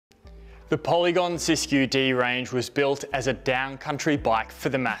The Polygon Siskiu D range was built as a downcountry bike for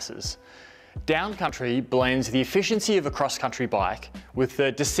the masses. Downcountry blends the efficiency of a cross-country bike with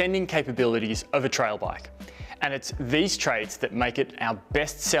the descending capabilities of a trail bike. And it's these traits that make it our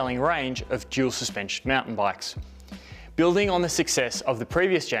best-selling range of dual suspension mountain bikes. Building on the success of the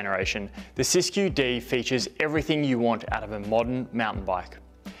previous generation, the Siskiu D features everything you want out of a modern mountain bike.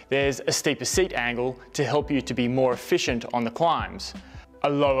 There's a steeper seat angle to help you to be more efficient on the climbs, a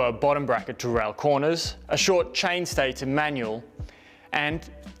lower bottom bracket to rail corners, a short chainstay to manual,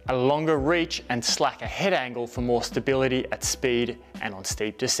 and a longer reach and slacker head angle for more stability at speed and on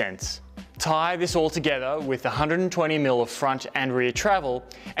steep descents. Tie this all together with 120mm of front and rear travel,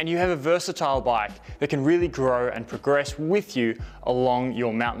 and you have a versatile bike that can really grow and progress with you along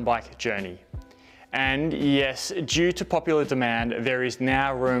your mountain bike journey. And yes, due to popular demand, there is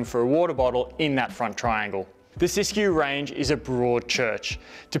now room for a water bottle in that front triangle. The Siskiu range is a broad church.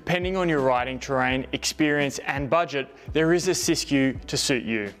 Depending on your riding terrain, experience and budget, there is a Siskiu to suit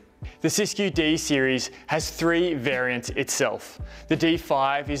you. The Siskiu D series has 3 variants itself. The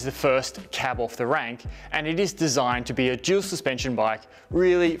D5 is the first cab off the rank, and it is designed to be a dual suspension bike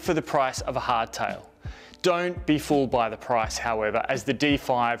really for the price of a hardtail. Don't be fooled by the price, however, as the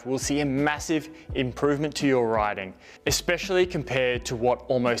D5 will see a massive improvement to your riding, especially compared to what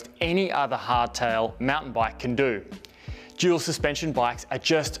almost any other hardtail mountain bike can do. Dual suspension bikes are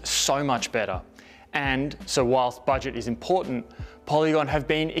just so much better. And so whilst budget is important, Polygon have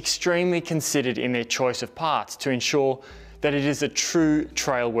been extremely considered in their choice of parts to ensure that it is a true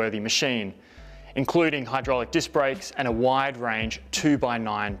trail-worthy machine, including hydraulic disc brakes and a wide range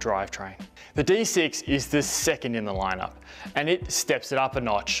 2x9 drivetrain. The D6 is the second in the lineup, and it steps it up a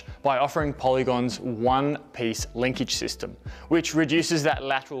notch by offering Polygon's one-piece linkage system, which reduces that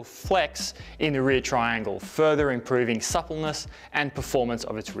lateral flex in the rear triangle, further improving suppleness and performance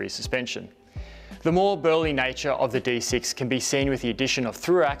of its rear suspension. The more burly nature of the D6 can be seen with the addition of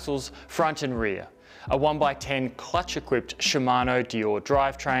through axles front and rear, a 1x10 clutch-equipped Shimano Dior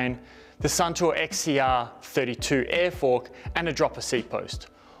drivetrain, the Suntour XCR 32 air fork, and a dropper seat post,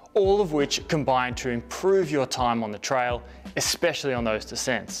 all of which combine to improve your time on the trail, especially on those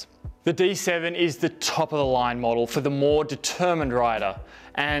descents. The D7 is the top of the line model for the more determined rider,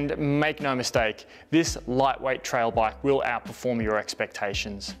 and make no mistake, this lightweight trail bike will outperform your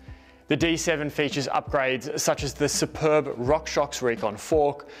expectations. The D7 features upgrades such as the superb RockShox Recon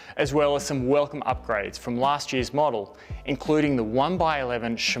fork, as well as some welcome upgrades from last year's model, including the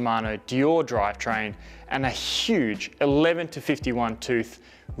 1x11 Shimano Dior drivetrain and a huge 11 to 51 tooth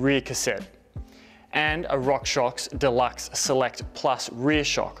rear cassette, and a RockShox Deluxe Select Plus rear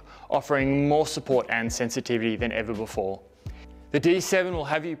shock, offering more support and sensitivity than ever before. The D7 will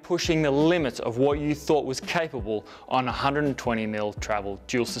have you pushing the limits of what you thought was capable on a 120mm travel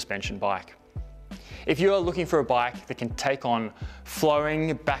dual suspension bike. If you are looking for a bike that can take on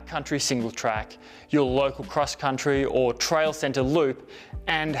flowing backcountry single track, your local cross country or trail centre loop,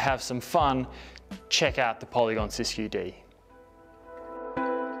 and have some fun, check out the Polygon Siskiu D.